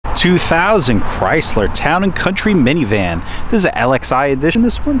2000 Chrysler Town and Country Minivan. This is an LXI edition.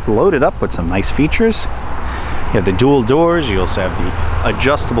 This one's loaded up with some nice features. You have the dual doors. You also have the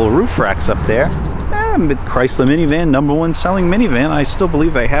adjustable roof racks up there. Chrysler Minivan, #1 selling minivan. I still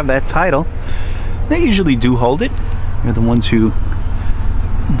believe I have that title. They usually do hold it. They're the ones who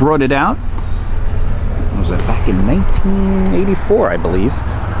brought it out. Was that back in 1984, I believe.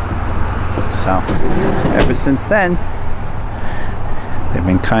 So ever since then, they've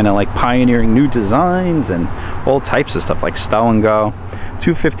been kind of like pioneering new designs and all types of stuff like stow and go.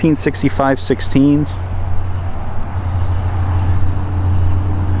 215 65 16s.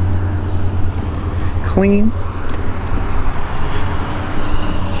 Clean.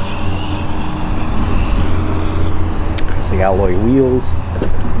 It's the alloy wheels.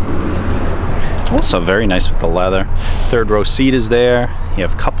 Also very nice with the leather. Third row seat is there. You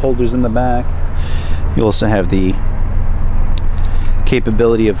have cup holders in the back. You also have the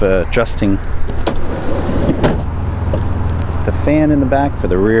capability of adjusting the fan in the back for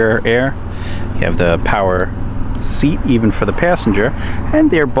the rear air. You have the power seat even for the passenger,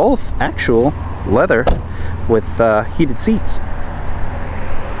 and they're both actual leather with heated seats.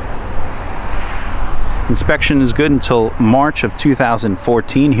 Inspection is good until March of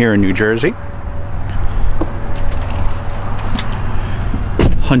 2014 here in New Jersey.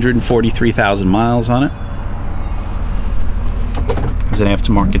 143,000 miles on it. There's an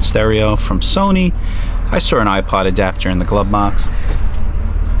aftermarket stereo from Sony. I saw an iPod adapter in the glove box.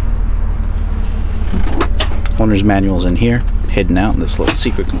 Owner's manual's in here, hidden out in this little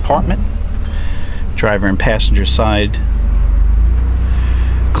secret compartment. Driver and passenger side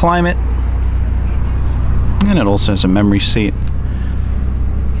climate. And it also has a memory seat.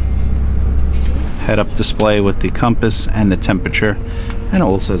 Head-up display with the compass and the temperature. And it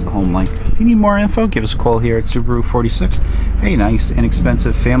also has the home link. If you need more info, give us a call here at Subaru 46. Hey, nice,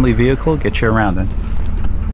 inexpensive family vehicle. Get you around it.